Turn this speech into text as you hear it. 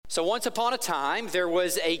So once upon a time, there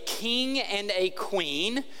was a king and a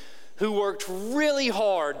queen who worked really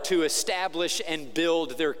hard to establish and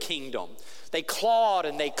build their kingdom. They clawed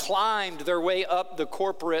and they climbed their way up the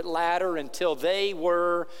corporate ladder until they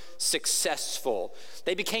were successful.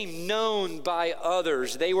 They became known by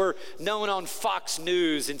others. They were known on Fox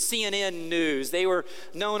News and CNN News. They were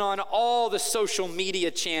known on all the social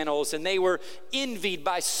media channels, and they were envied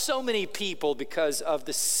by so many people because of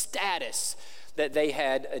the status that they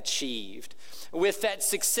had achieved. With that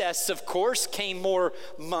success, of course, came more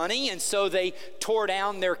money, and so they tore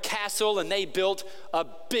down their castle and they built a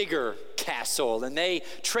bigger castle, and they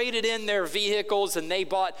traded in their vehicles and they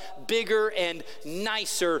bought bigger and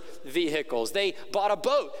nicer vehicles. They bought a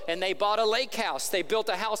boat and they bought a lake house. They built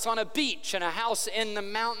a house on a beach and a house in the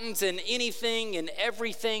mountains, and anything and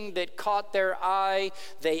everything that caught their eye,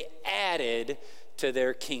 they added to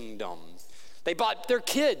their kingdom. They bought their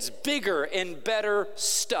kids bigger and better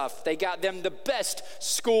stuff. They got them the best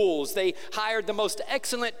schools. They hired the most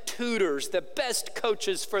excellent tutors, the best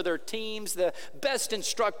coaches for their teams, the best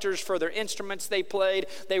instructors for their instruments they played.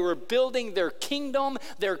 They were building their kingdom,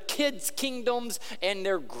 their kids' kingdoms, and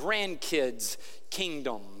their grandkids'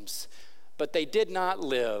 kingdoms. But they did not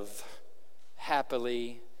live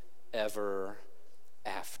happily ever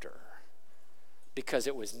after, because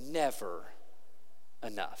it was never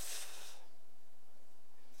enough.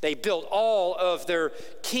 They built all of their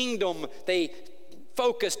kingdom. They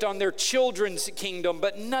focused on their children's kingdom,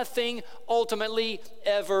 but nothing ultimately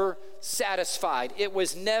ever satisfied. It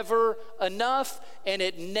was never enough, and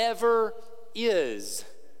it never is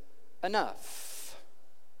enough.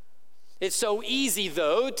 It's so easy,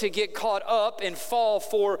 though, to get caught up and fall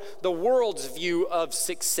for the world's view of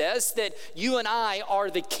success, that you and I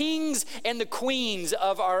are the kings and the queens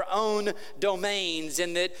of our own domains,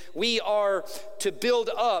 and that we are to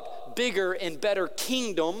build up bigger and better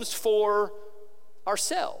kingdoms for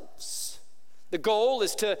ourselves. The goal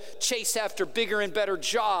is to chase after bigger and better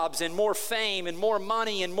jobs and more fame and more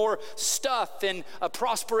money and more stuff and a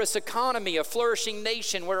prosperous economy, a flourishing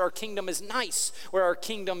nation where our kingdom is nice, where our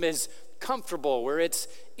kingdom is comfortable, where it's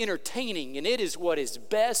entertaining, and it is what is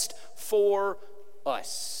best for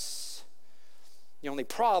us. The only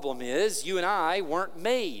problem is you and I weren't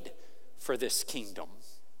made for this kingdom.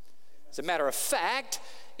 As a matter of fact,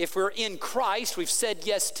 if we're in Christ, we've said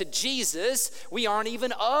yes to Jesus, we aren't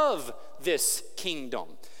even of this kingdom.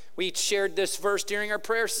 We shared this verse during our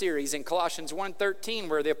prayer series in Colossians 1:13,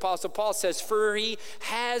 where the Apostle Paul says, "For he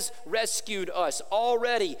has rescued us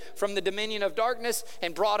already from the dominion of darkness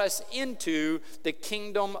and brought us into the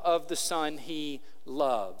kingdom of the Son he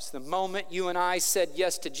loves." The moment you and I said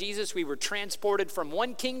yes to Jesus, we were transported from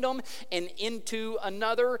one kingdom and into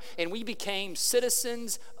another, and we became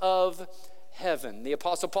citizens of heaven. The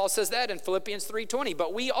Apostle Paul says that in Philippians 3:20.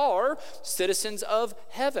 But we are citizens of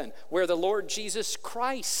heaven, where the Lord Jesus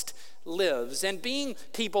Christ lives. And being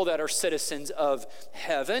people that are citizens of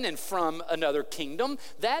heaven and from another kingdom,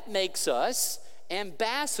 that makes us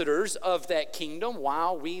ambassadors of that kingdom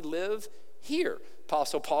while we live here.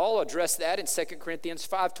 Apostle Paul addressed that in 2 Corinthians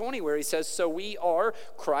 5:20, where he says, "So we are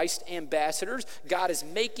Christ's ambassadors. God is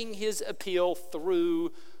making his appeal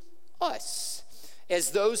through us."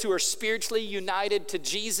 As those who are spiritually united to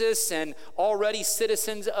Jesus and already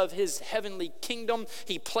citizens of his heavenly kingdom,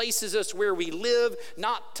 he places us where we live,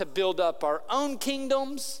 not to build up our own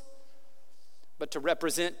kingdoms, but to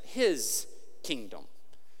represent his kingdom.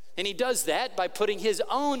 And he does that by putting his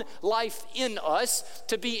own life in us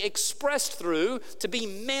to be expressed through, to be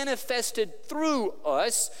manifested through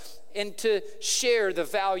us, and to share the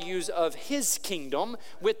values of his kingdom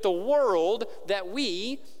with the world that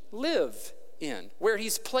we live in, where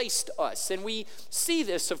he's placed us. And we see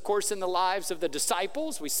this, of course, in the lives of the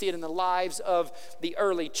disciples. We see it in the lives of the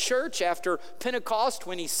early church after Pentecost,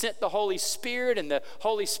 when he sent the Holy Spirit and the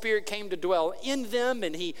Holy Spirit came to dwell in them,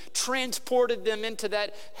 and he transported them into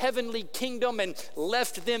that heavenly kingdom and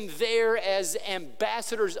left them there as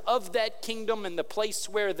ambassadors of that kingdom in the place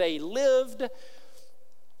where they lived.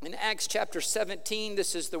 In Acts chapter 17,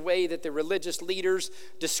 this is the way that the religious leaders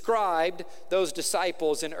described those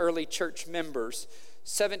disciples and early church members.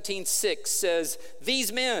 17:6 says,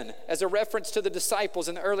 "These men," as a reference to the disciples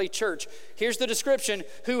in the early church, here's the description,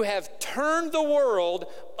 "who have turned the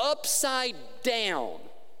world upside down,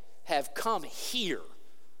 have come here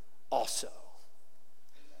also."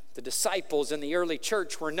 The disciples in the early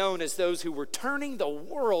church were known as those who were turning the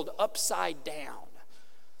world upside down.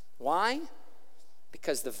 Why?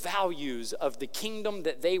 because the values of the kingdom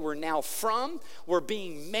that they were now from were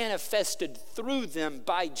being manifested through them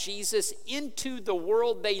by Jesus into the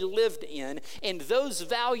world they lived in. And those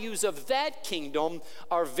values of that kingdom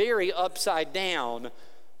are very upside down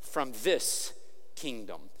from this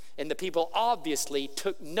kingdom. And the people obviously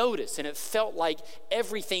took notice, and it felt like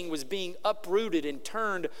everything was being uprooted and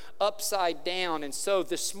turned upside down. And so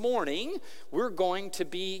this morning, we're going to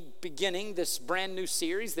be beginning this brand new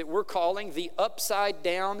series that we're calling the Upside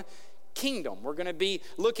Down Kingdom. We're going to be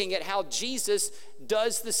looking at how Jesus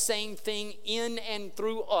does the same thing in and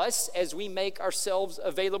through us as we make ourselves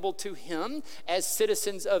available to him as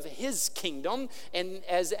citizens of his kingdom and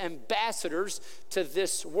as ambassadors to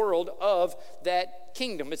this world of that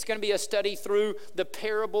kingdom. It's going to be a study through the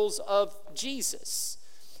parables of Jesus.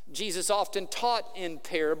 Jesus often taught in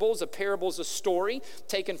parables. A parable is a story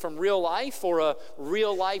taken from real life or a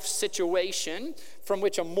real life situation from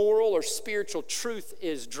which a moral or spiritual truth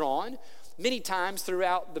is drawn. Many times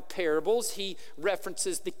throughout the parables, he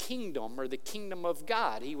references the kingdom or the kingdom of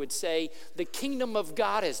God. He would say, the kingdom of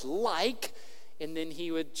God is like, and then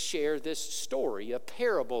he would share this story, a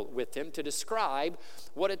parable with them to describe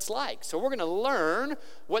what it's like. So we're going to learn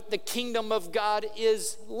what the kingdom of God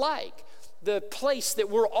is like. The place that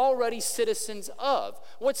we're already citizens of.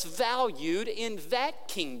 What's valued in that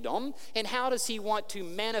kingdom, and how does he want to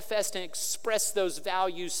manifest and express those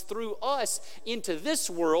values through us into this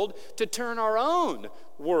world to turn our own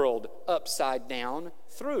world upside down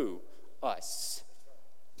through us?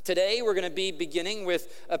 Today, we're going to be beginning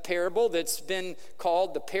with a parable that's been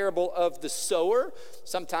called the parable of the sower.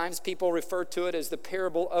 Sometimes people refer to it as the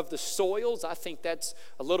parable of the soils. I think that's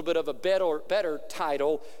a little bit of a better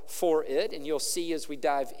title for it, and you'll see as we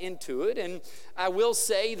dive into it. And I will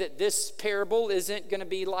say that this parable isn't going to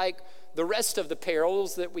be like the rest of the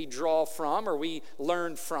parables that we draw from or we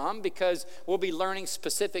learn from, because we'll be learning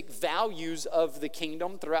specific values of the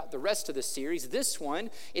kingdom throughout the rest of the series. This one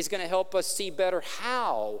is going to help us see better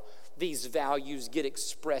how these values get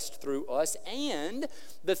expressed through us and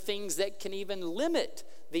the things that can even limit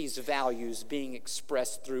these values being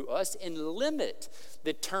expressed through us and limit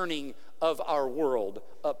the turning of our world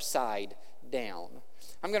upside down.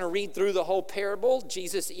 I'm going to read through the whole parable.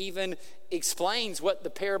 Jesus even explains what the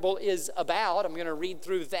parable is about. I'm going to read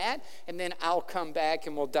through that, and then I'll come back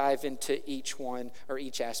and we'll dive into each one or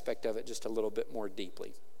each aspect of it just a little bit more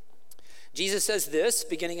deeply. Jesus says this,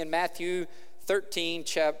 beginning in Matthew 13,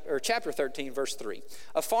 chapter 13, verse 3.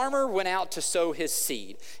 A farmer went out to sow his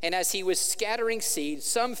seed, and as he was scattering seed,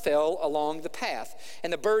 some fell along the path,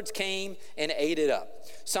 and the birds came and ate it up.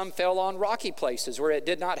 Some fell on rocky places where it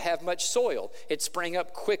did not have much soil. It sprang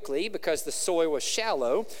up quickly because the soil was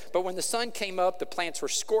shallow, but when the sun came up, the plants were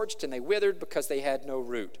scorched and they withered because they had no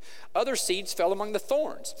root. Other seeds fell among the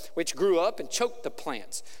thorns, which grew up and choked the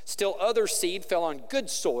plants. Still other seed fell on good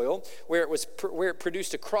soil, where it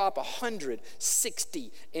produced a crop 100,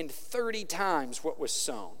 60, and 30 times what was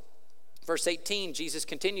sown. Verse 18, Jesus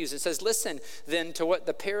continues and says, listen then to what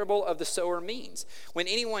the parable of the sower means. When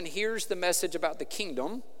anyone hears the message about the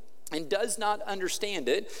kingdom and does not understand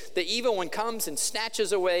it, the evil one comes and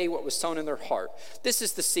snatches away what was sown in their heart. This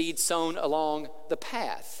is the seed sown along the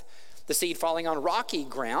path. The seed falling on rocky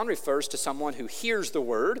ground refers to someone who hears the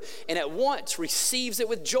word and at once receives it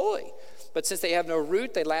with joy. But since they have no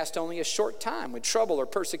root, they last only a short time. When trouble or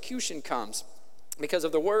persecution comes because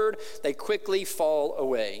of the word, they quickly fall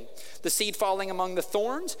away. The seed falling among the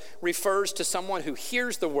thorns refers to someone who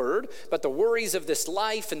hears the word, but the worries of this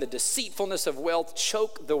life and the deceitfulness of wealth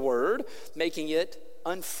choke the word, making it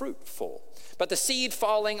unfruitful. But the seed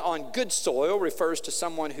falling on good soil refers to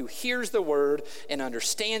someone who hears the word and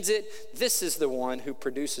understands it. This is the one who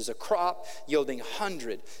produces a crop yielding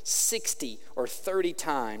 100, 60, or 30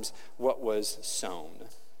 times what was sown.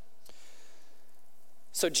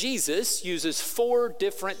 So Jesus uses 4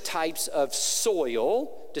 different types of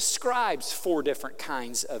soil, describes 4 different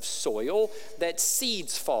kinds of soil that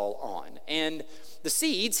seeds fall on. And the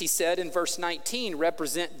seeds, he said in verse 19,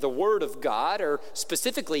 represent the word of God, or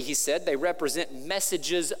specifically he said they represent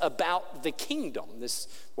messages about the kingdom. This is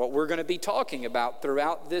what we're going to be talking about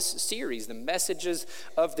throughout this series, the messages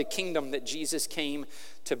of the kingdom that Jesus came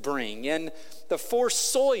to bring. And the 4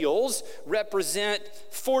 soils represent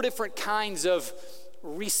 4 different kinds of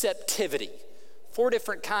receptivity. 4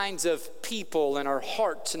 different kinds of people in our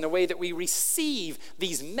hearts and the way that we receive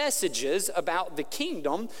these messages about the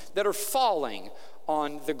kingdom that are falling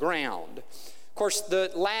on the ground. Of course,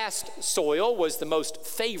 the last soil was the most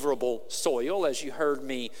favorable soil, as you heard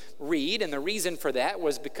me read, and the reason for that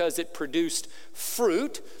was because it produced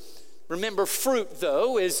fruit, Remember, fruit,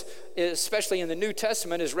 though, is especially in the New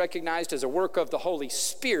Testament, is recognized as a work of the Holy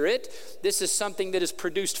Spirit. This is something that is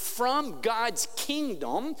produced from God's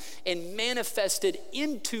kingdom and manifested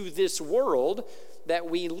into this world that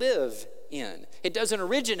we live in. It doesn't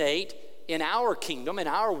originate in our kingdom, in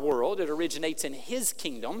our world. It originates in His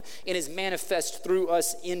kingdom and is manifest through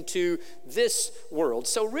us into this world.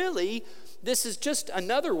 So really, this is just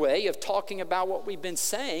another way of talking about what we've been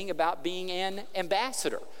saying about being an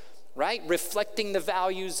ambassador, right? Reflecting the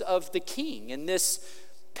values of the king. And this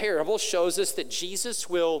parable shows us that Jesus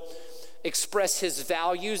will express His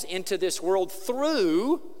values into this world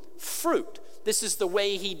through fruit. This is the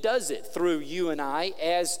way He does it, through you and I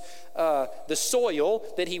as the soil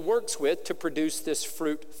that He works with to produce this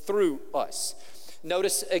fruit through us.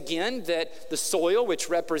 Notice again that the soil, which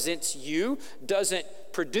represents you, doesn't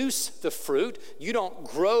produce the fruit. You don't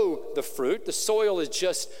grow the fruit. The soil is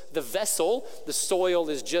just the vessel. The soil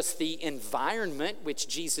is just the environment which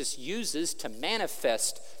Jesus uses to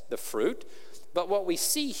manifest the fruit. But what we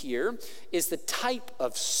see here is the type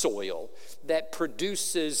of soil that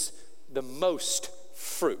produces the most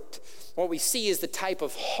fruit. What we see is the type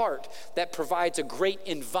of heart that provides a great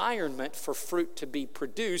environment for fruit to be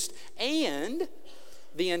produced, and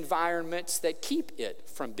the environments that keep it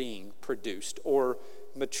from being produced or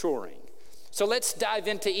maturing. So let's dive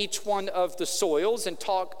into each one of the soils and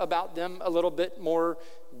talk about them a little bit more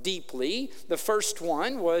deeply. The first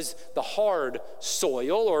one was the hard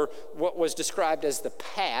soil, or what was described as the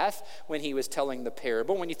path when He was telling the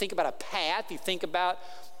parable. When you think about a path, you think about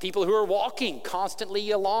people who are walking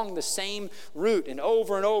constantly along the same route, and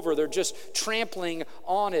over they're just trampling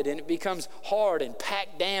on it, and it becomes hard and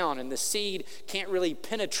packed down, and the seed can't really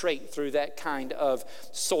penetrate through that kind of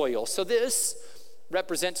soil. So this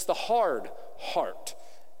represents the hard heart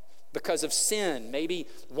because of sin, maybe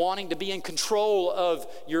wanting to be in control of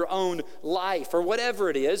your own life or whatever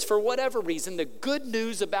it is. For whatever reason, the good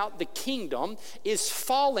news about the kingdom is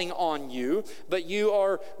falling on you, but you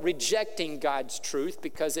are rejecting God's truth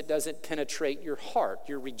because it doesn't penetrate your heart.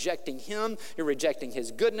 You're rejecting Him, you're rejecting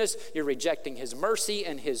His goodness, you're rejecting His mercy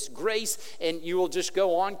and His grace, and you will just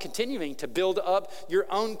go on continuing to build up your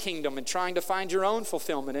own kingdom and trying to find your own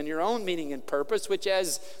fulfillment and your own meaning and purpose, which,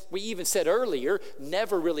 as we even said earlier,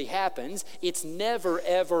 never really happens. It's never,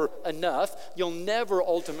 ever enough. You'll never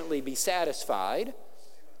ultimately be satisfied.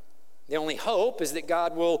 The only hope is that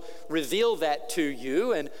God will reveal that to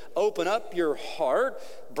you and open up your heart,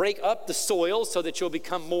 break up the soil so that you'll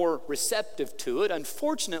become more receptive to it.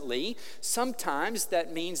 Unfortunately, sometimes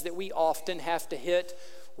that means that we often have to hit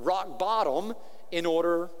rock bottom in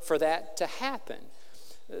order for that to happen.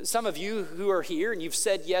 Some of you who are here and you've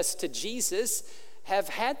said yes to Jesus have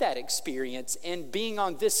had that experience, and being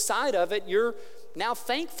on this side of it, you're now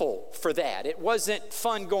thankful for that. It wasn't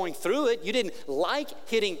fun going through it. You didn't like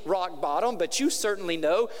hitting rock bottom, but you certainly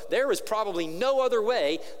know there was probably no other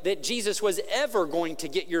way that Jesus was ever going to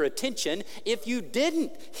get your attention if you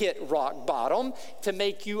didn't hit rock bottom, to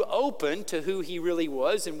make you open to who He really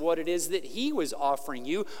was and what it is that He was offering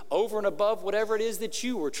you over and above whatever it is that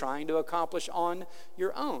you were trying to accomplish on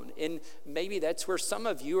your own. And maybe that's where some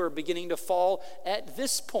of you are beginning to fall at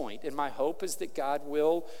this point. And my hope is that God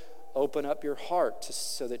will open up your heart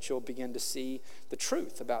so that you'll begin to see the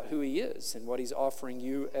truth about who He is and what He's offering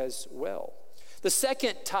you as well. The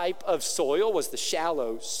second type of soil was the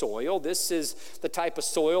shallow soil. This is the type of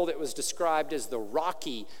soil that was described as the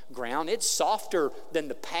rocky ground. It's softer than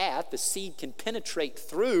the path. The seed can penetrate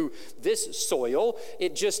through this soil.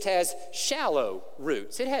 It just has shallow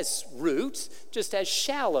roots. It has roots, just has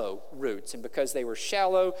shallow roots. And because they were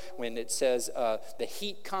shallow, when it says the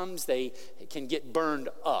heat comes, they can get burned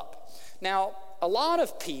up. Now, a lot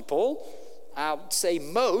of people, I would say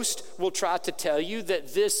most, will try to tell you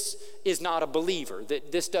that this is not a believer,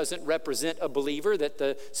 that this doesn't represent a believer, that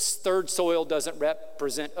the third soil doesn't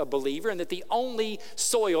represent a believer, and that the only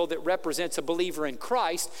soil that represents a believer in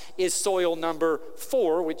Christ is soil number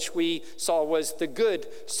 4, which we saw was the good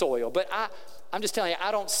soil. But I'm just telling you,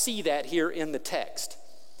 I don't see that here in the text.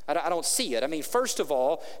 I don't see it. I mean, first of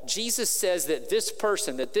all, Jesus says that this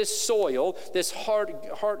person, that this soil, this hard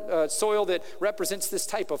soil that represents this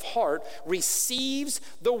type of heart, receives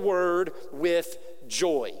the word with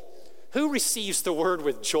joy. Who receives the word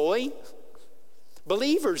with joy?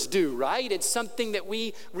 Believers do, right? It's something that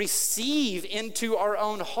we receive into our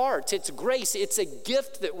own hearts. It's grace. It's a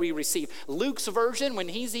gift that we receive. Luke's version, when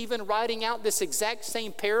he's even writing out this exact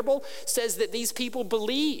same parable, says that these people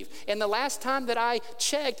believe. And the last time that I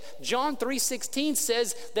checked, John 3:16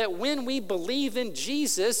 says that when we believe in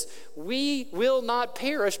Jesus, we will not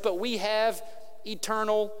perish, but we have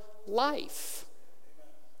eternal life.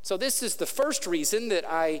 So this is the first reason that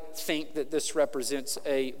I think that this represents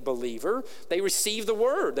a believer. They receive the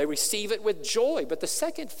word. They receive it with joy. But the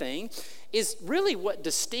second thing is really what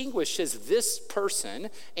distinguishes this person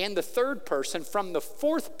and the third person from the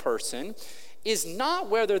fourth person is not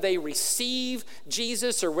whether they receive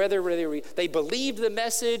Jesus or whether they believe the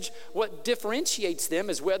message. What differentiates them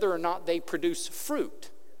is whether or not they produce fruit.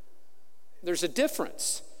 There's a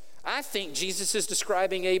difference. I think Jesus is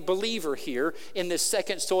describing a believer here in this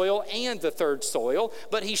second soil and the third soil,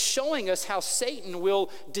 but he's showing us how Satan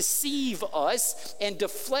will deceive us and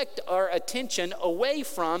deflect our attention away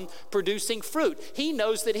from producing fruit. He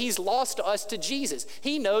knows that he's lost us to Jesus.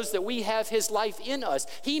 He knows that we have his life in us.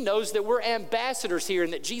 He knows that we're ambassadors here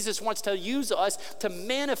and that Jesus wants to use us to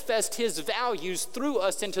manifest his values through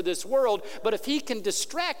us into this world. But if he can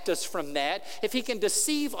distract us from that, if he can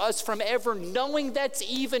deceive us from ever knowing that's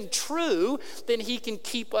even true, then he can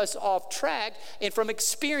keep us off track and from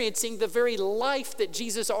experiencing the very life that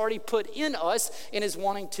Jesus already put in us and is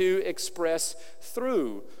wanting to express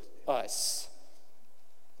through us.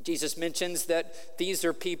 Jesus mentions that these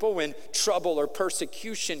are people, when trouble or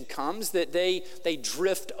persecution comes, that they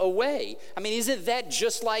drift away. I mean, isn't that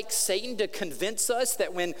just like Satan to convince us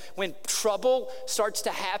that when trouble starts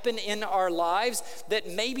to happen in our lives, that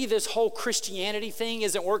maybe this whole Christianity thing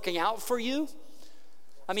isn't working out for you?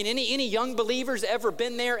 I mean, any young believers ever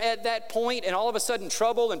been there at that point and all of a sudden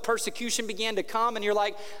trouble and persecution began to come and you're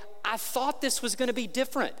like, I thought this was going to be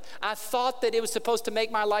different. I thought that it was supposed to make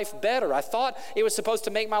my life better. I thought it was supposed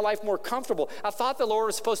to make my life more comfortable. I thought the Lord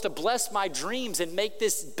was supposed to bless my dreams and make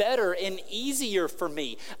this better and easier for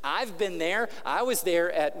me. I've been there. I was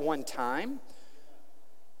there at one time,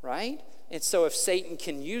 right? And so if Satan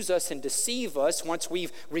can use us and deceive us once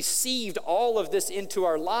we've received all of this into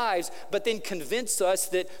our lives, but then convince us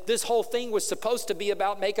that this whole thing was supposed to be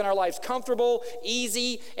about making our lives comfortable,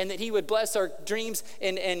 easy, and that he would bless our dreams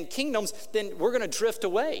and kingdoms, then we're going to drift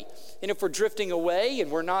away. And if we're drifting away and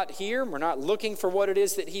we're not here, we're not looking for what it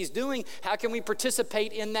is that he's doing, how can we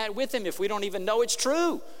participate in that with him if we don't even know it's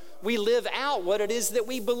true? We live out what it is that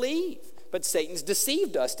we believe. But Satan's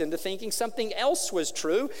deceived us into thinking something else was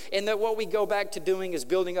true, and that what we go back to doing is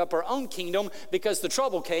building up our own kingdom because the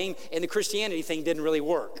trouble came and the Christianity thing didn't really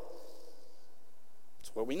work.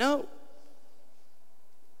 That's what we know.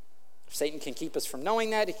 If Satan can keep us from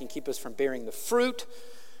knowing that, he can keep us from bearing the fruit,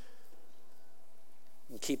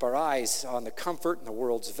 and keep our eyes on the comfort and the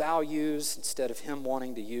world's values instead of him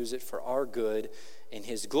wanting to use it for our good and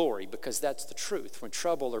his glory, because that's the truth. When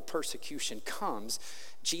trouble or persecution comes,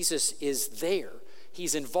 Jesus is there.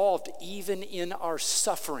 He's involved even in our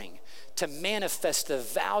suffering to manifest the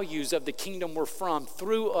values of the kingdom we're from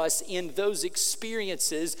through us in those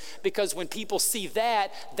experiences, because when people see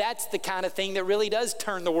that, that's the kind of thing that really does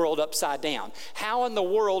turn the world upside down. How in the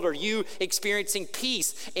world are you experiencing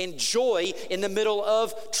peace and joy in the middle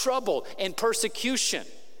of trouble and persecution?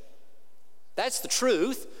 That's the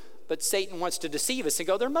truth. But Satan wants to deceive us and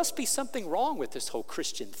go, there must be something wrong with this whole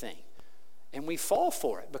Christian thing. And we fall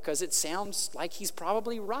for it because it sounds like he's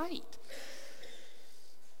probably right.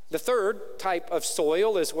 The third type of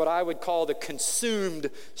soil is what I would call the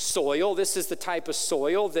consumed soil. This is the type of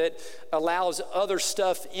soil that allows other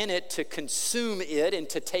stuff in it to consume it and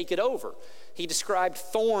to take it over. He described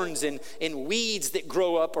thorns and weeds that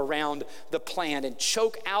grow up around the plant and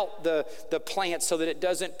choke out the plant so that it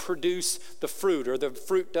doesn't produce the fruit, or the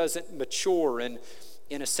fruit doesn't mature. And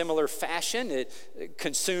in a similar fashion, a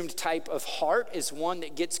consumed type of heart is one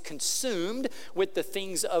that gets consumed with the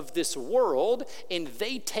things of this world, and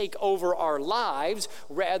they take over our lives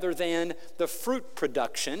rather than the fruit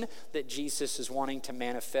production that Jesus is wanting to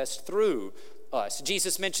manifest through us.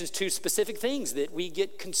 Jesus mentions two specific things that we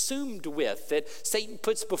get consumed with, that Satan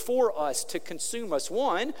puts before us to consume us.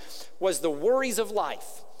 One was the worries of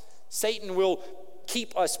life. Satan will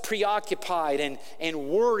keep us preoccupied and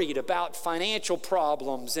worried about financial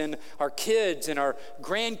problems and our kids and our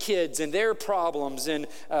grandkids and their problems and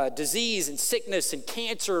disease and sickness and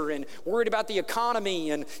cancer, and worried about the economy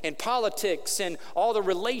and politics and all the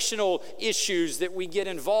relational issues that we get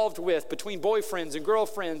involved with between boyfriends and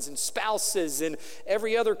girlfriends and spouses and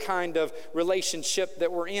every other kind of relationship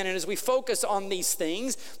that we're in. And as we focus on these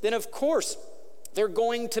things, then of course they're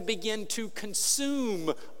going to begin to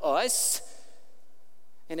consume us.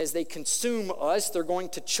 And as they consume us, they're going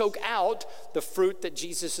to choke out the fruit that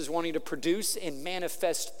Jesus is wanting to produce and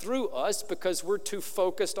manifest through us, because we're too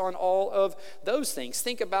focused on all of those things.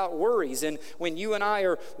 Think about worries. And when you and I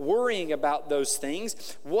are worrying about those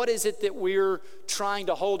things, what is it that we're trying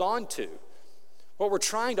to hold on to? What we're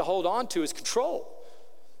trying to hold on to is control.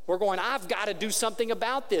 We're going, I've got to do something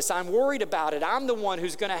about this. I'm worried about it. I'm the one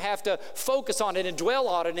who's going to have to focus on it and dwell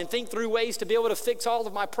on it and think through ways to be able to fix all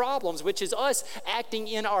of my problems, which is us acting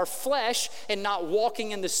in our flesh and not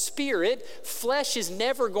walking in the Spirit. Flesh is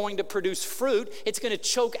never going to produce fruit. It's going to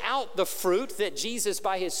choke out the fruit that Jesus,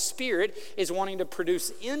 by his Spirit, is wanting to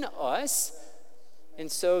produce in us.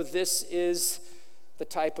 And so this is the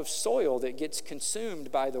type of soil that gets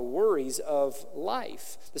consumed by the worries of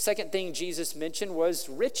life. The second thing Jesus mentioned was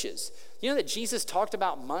riches. You know that Jesus talked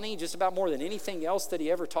about money just about more than anything else that he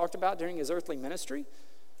ever talked about during his earthly ministry?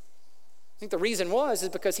 I think the reason is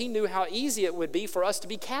because he knew how easy it would be for us to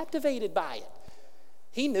be captivated by it.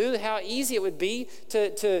 He knew how easy it would be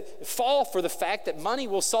to fall for the fact that money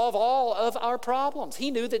will solve all of our problems.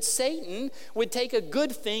 He knew that Satan would take a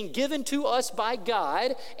good thing given to us by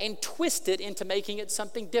God and twist it into making it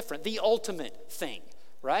something different, the ultimate thing,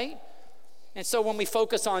 right? And so when we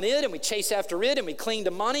focus on it and we chase after it and we cling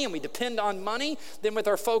to money and we depend on money, then with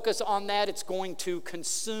our focus on that, it's going to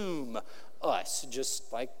consume us,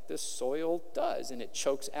 just like the soil does, and it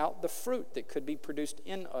chokes out the fruit that could be produced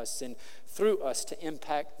in us and through us to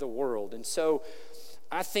impact the world. And so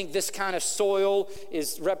I think this kind of soil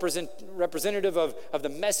is representative of the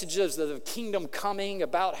messages of the kingdom coming,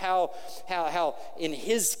 about how in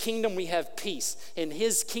his kingdom we have peace. In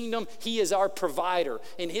his kingdom, he is our provider.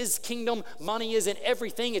 In his kingdom, money isn't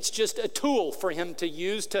everything. It's just a tool for him to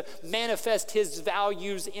use to manifest his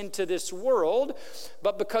values into this world.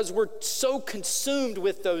 But because we're so consumed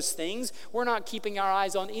with those things, we're not keeping our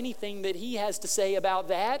eyes on anything that he has to say about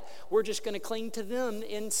that. We're just going to cling to them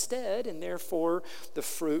instead, and therefore the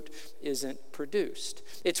fruit isn't produced.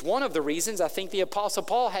 It's one of the reasons I think the Apostle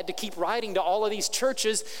Paul had to keep writing to all of these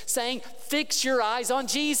churches saying, fix your eyes on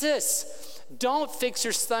Jesus. Don't fix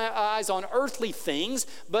your eyes on earthly things,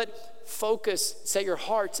 but set your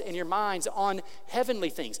hearts and your minds on heavenly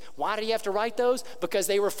things. Why did he have to write those? Because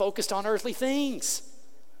they were focused on earthly things.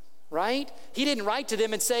 Right? He didn't write to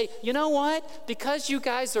them and say, you know what? Because you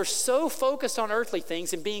guys are so focused on earthly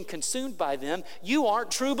things and being consumed by them, you aren't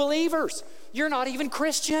true believers. You're not even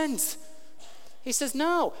Christians. He says,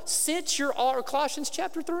 no, Colossians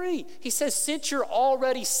chapter 3, he says, since you're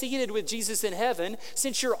already seated with Jesus in heaven,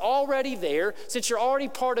 since you're already there, since you're already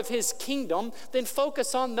part of his kingdom, then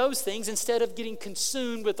focus on those things instead of getting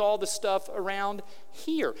consumed with all the stuff around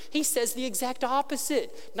here. He says the exact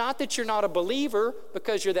opposite. Not that you're not a believer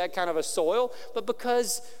because you're that kind of a soil, but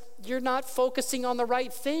because you're not focusing on the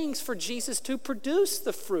right things for Jesus to produce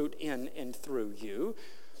the fruit in and through you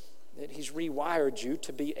that he's rewired you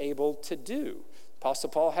to be able to do. Apostle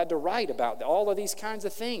Paul had to write about all of these kinds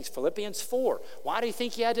of things. Philippians 4. Why do you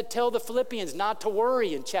think he had to tell the Philippians not to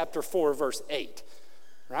worry in chapter 4, verse 8?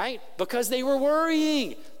 Right? Because they were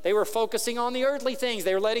worrying. They were focusing on the earthly things.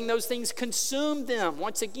 They were letting those things consume them.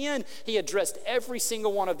 Once again, he addressed every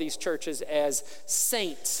single one of these churches as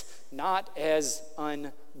saints, not as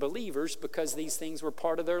unbelievers, because these things were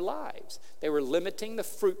part of their lives. They were limiting the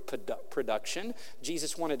fruit production.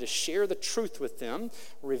 Jesus wanted to share the truth with them,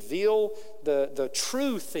 reveal the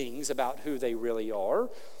true things about who they really are,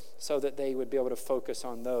 so that they would be able to focus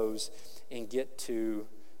on those and get to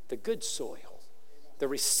the good soil, the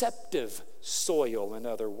receptive soil, in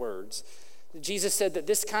other words. Jesus said that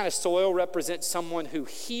this kind of soil represents someone who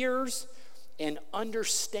hears and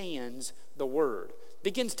understands the word,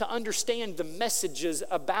 begins to understand the messages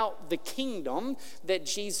about the kingdom that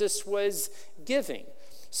Jesus was giving.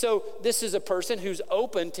 So this is a person who's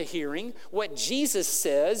open to hearing what Jesus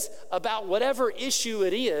says about whatever issue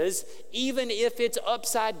it is, even if it's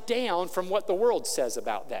upside down from what the world says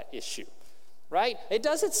about that issue, right? It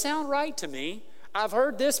doesn't sound right to me. I've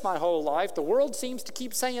heard this my whole life. The world seems to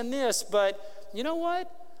keep saying this, but you know what?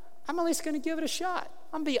 I'm at least going to give it a shot.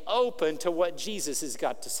 I'm going to be open to what Jesus has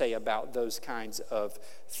got to say about those kinds of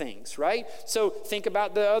things, right? So think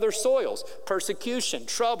about the other soils. Persecution,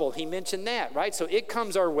 trouble, he mentioned that, right? So it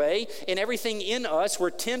comes our way, and everything in us, we're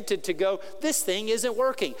tempted to go, this thing isn't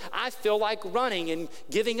working. I feel like running and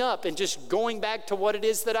giving up and just going back to what it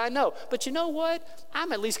is that I know. But you know what?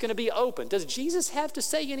 I'm at least going to be open. Does Jesus have to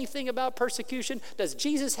say anything about persecution? Does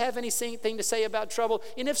Jesus have anything to say about trouble?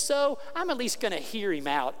 And if so, I'm at least going to hear him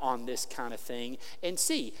out on this kind of thing and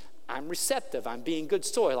see. I'm receptive. I'm being good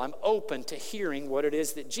soil. I'm open to hearing what it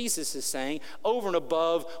is that Jesus is saying over and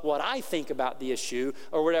above what I think about the issue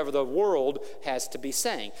or whatever the world has to be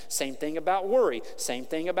saying. Same thing about worry. Same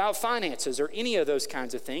thing about finances or any of those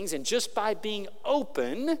kinds of things. And just by being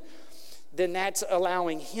open, then that's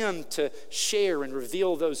allowing him to share and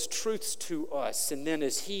reveal those truths to us. And then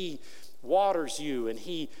as he waters you and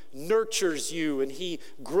he nurtures you and he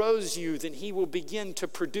grows you, then he will begin to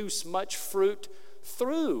produce much fruit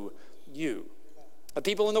through you. The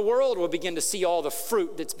people in the world will begin to see all the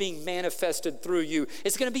fruit that's being manifested through you.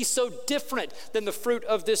 It's going to be so different than the fruit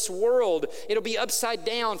of this world. It'll be upside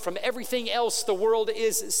down from everything else the world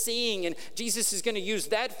is seeing. And Jesus is going to use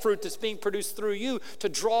that fruit that's being produced through you to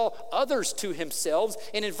draw others to himself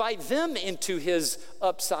and invite them into his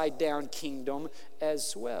upside down kingdom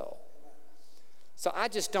as well. So I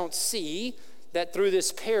just don't see that through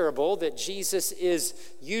this parable that Jesus is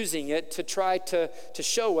using it to try to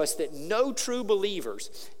show us that no true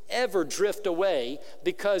believers ever drift away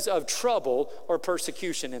because of trouble or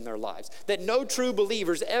persecution in their lives. That no true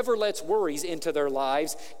believers ever lets worries into their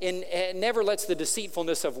lives and never lets the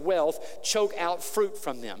deceitfulness of wealth choke out fruit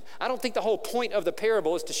from them. I don't think the whole point of the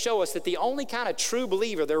parable is to show us that the only kind of true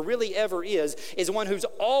believer there really ever is one who's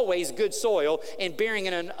always good soil and bearing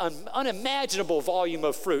an unimaginable volume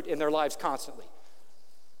of fruit in their lives constantly.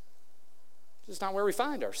 It's not where we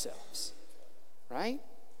find ourselves, right?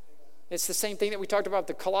 It's the same thing that we talked about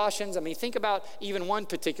the Colossians. I mean, think about even one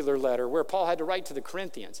particular letter where Paul had to write to the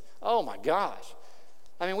Corinthians. Oh my gosh.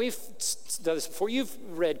 I mean, we've done this before. You've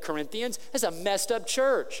read Corinthians. It's a messed up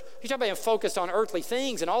church. You talk about being focused on earthly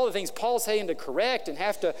things and all the things Paul's having to correct and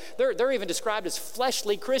have to, they're even described as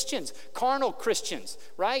fleshly Christians, carnal Christians,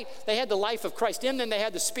 right? They had the life of Christ in them, they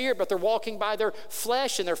had the Spirit, but they're walking by their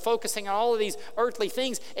flesh and they're focusing on all of these earthly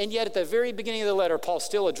things. And yet at the very beginning of the letter, Paul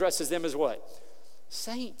still addresses them as what?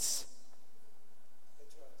 Saints.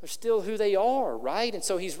 They're still who they are, right? And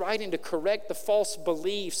so he's writing to correct the false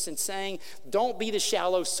beliefs and saying, don't be the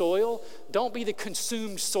shallow soil. Don't be the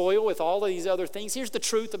consumed soil with all of these other things. Here's the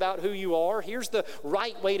truth about who you are. Here's the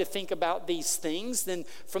right way to think about these things then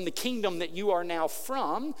from the kingdom that you are now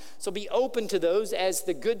from. So be open to those as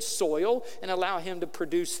the good soil and allow him to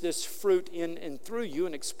produce this fruit in and through you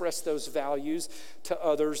and express those values to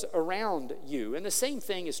others around you. And the same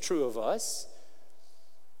thing is true of us.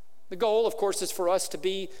 The goal, of course, is for us to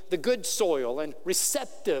be the good soil and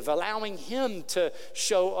receptive, allowing him to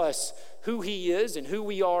show us who he is and who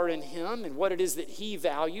we are in him and what it is that he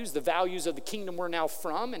values, the values of the kingdom we're now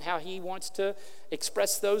from, and how he wants to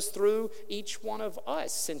express those through each one of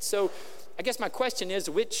us. And so I guess my question is,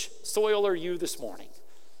 which soil are you this morning?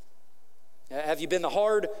 Have you been the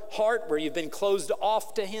hard heart where you've been closed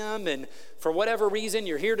off to him, and for whatever reason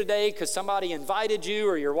you're here today because somebody invited you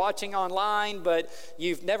or you're watching online, but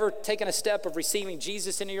you've never taken a step of receiving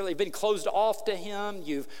Jesus into your life? You've been closed off to him.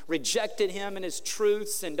 You've rejected him and his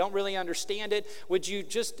truths and don't really understand it. Would you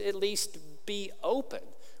just at least be open?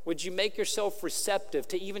 Would you make yourself receptive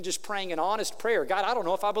to even just praying an honest prayer? God, I don't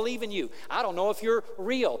know if I believe in you. I don't know if you're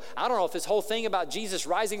real. I don't know if this whole thing about Jesus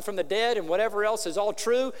rising from the dead and whatever else is all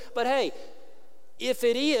true. But hey, if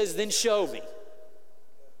it is, then show me.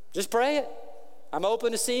 Just pray it. I'm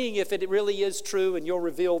open to seeing if it really is true, and you'll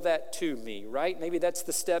reveal that to me, right? Maybe that's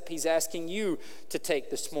the step he's asking you to take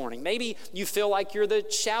this morning. Maybe you feel like you're the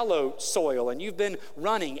shallow soil, and you've been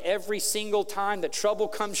running every single time that trouble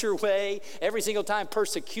comes your way, every single time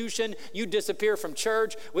persecution, you disappear from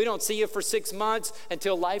church. We don't see you for 6 months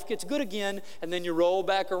until life gets good again, and then you roll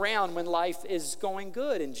back around when life is going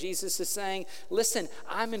good. And Jesus is saying, listen,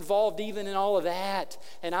 I'm involved even in all of that,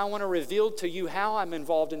 and I want to reveal to you how I'm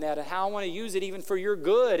involved in that and how I want to use it even for your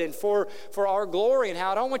good and for our glory, and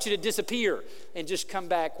how I don't want you to disappear and just come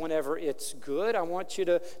back whenever it's good. I want you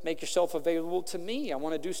to make yourself available to me. I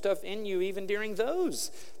want to do stuff in you even during those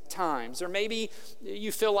times. Or maybe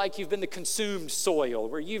you feel like you've been the consumed soil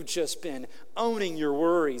where you've just been owning your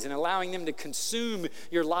worries and allowing them to consume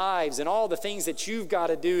your lives and all the things that you've got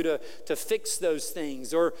to do to fix those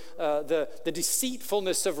things. Or the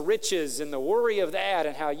deceitfulness of riches and the worry of that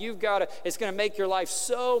and how it's going to make your life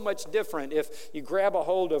so much different if you grab a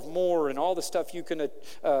hold of more and all the stuff you can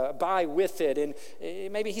buy with it. And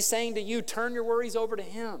maybe he's saying to you, turn your worries over to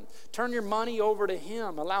him. Turn your money over to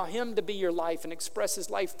him. Allow him to be your life and express his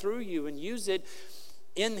life through you, and use it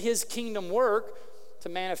in his kingdom work to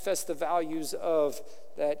manifest the values of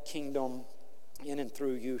that kingdom in and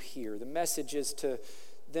through you here. The message is to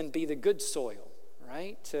then be the good soil,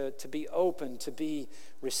 right? To be open, to be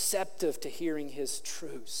receptive to hearing his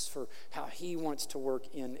truths for how he wants to work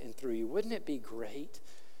in and through you. Wouldn't it be great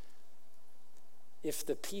if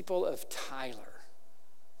the people of Tyler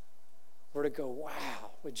were to go,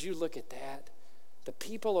 wow, would you look at that? The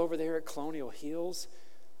people over there at Colonial Hills,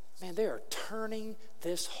 man, they are turning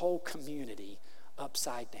this whole community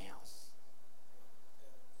upside down.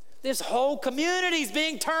 This whole community is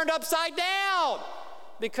being turned upside down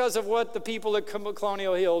because of what the people at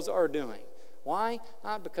Colonial Hills are doing. Why?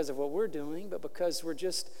 Not because of what we're doing, but because we're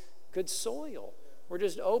just good soil. We're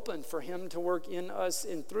just open for him to work in us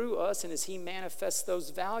and through us. And as he manifests those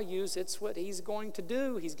values, it's what he's going to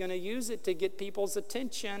do. He's going to use it to get people's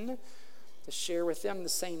attention, to share with them the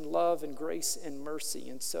same love and grace and mercy.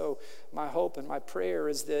 And so my hope and my prayer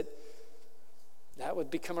is that that would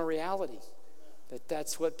become a reality, that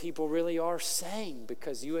that's what people really are saying,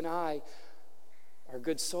 because you and I are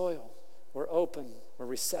good soil. We're open, we're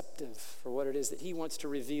receptive for what it is that he wants to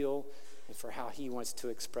reveal and for how he wants to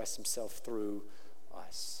express himself through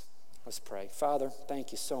us. Let's pray. Father,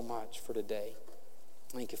 thank you so much for today.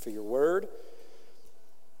 Thank you for your word.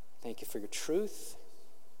 Thank you for your truth,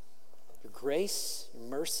 your grace, your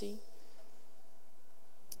mercy.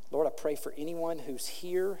 Lord, I pray for anyone who's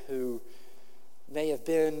here who may have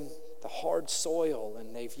been the hard soil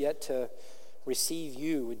and they've yet to receive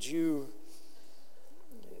you. Would you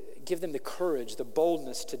give them the courage, the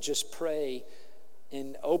boldness to just pray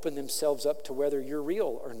and open themselves up to whether you're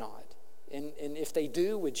real or not? And if they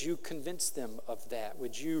do, would you convince them of that?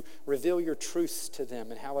 Would you reveal your truths to them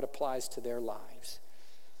and how it applies to their lives?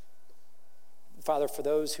 Father, for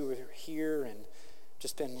those who are here and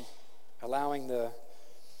just been allowing the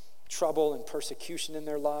trouble and persecution in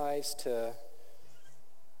their lives to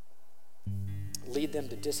lead them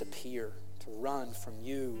to disappear, to run from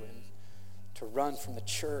you and to run from the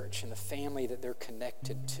church and the family that they're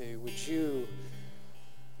connected to, would you,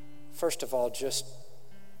 first of all, just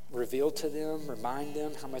reveal to them, remind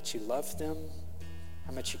them how much you love them,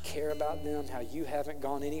 how much you care about them, how you haven't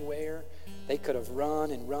gone anywhere. They could have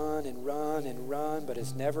run and run and run and run, but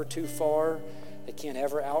it's never too far. They can't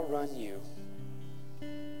ever outrun you.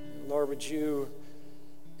 Lord, would you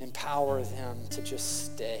empower them to just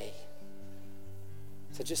stay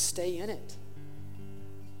in it.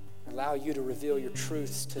 Allow you to reveal your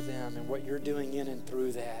truths to them and what you're doing in and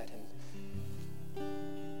through that. And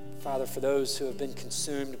Father, for those who have been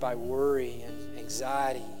consumed by worry and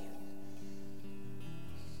anxiety, and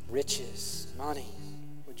riches, money,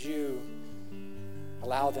 would you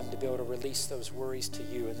allow them to be able to release those worries to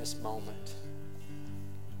you in this moment?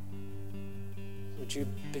 Would you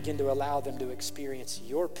begin to allow them to experience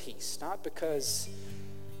your peace, not because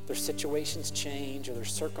their situations change or their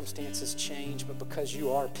circumstances change, but because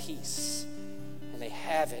you are peace and they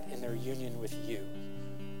have it in their union with you.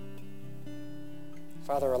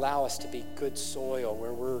 Father, allow us to be good soil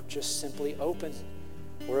where we're just simply open.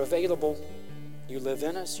 We're available. You live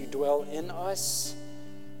in us. You dwell in us.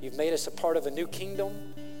 You've made us a part of a new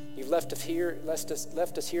kingdom. You've left us here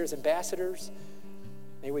as ambassadors.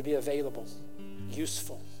 May we be available,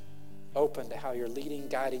 useful, open to how you're leading,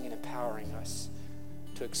 guiding, and empowering us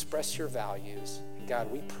to express your values. And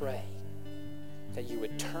God, we pray that you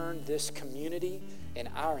would turn this community and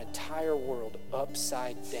our entire world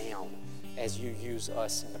upside down as you use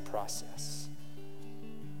us in the process.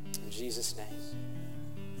 In Jesus' name,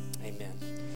 amen.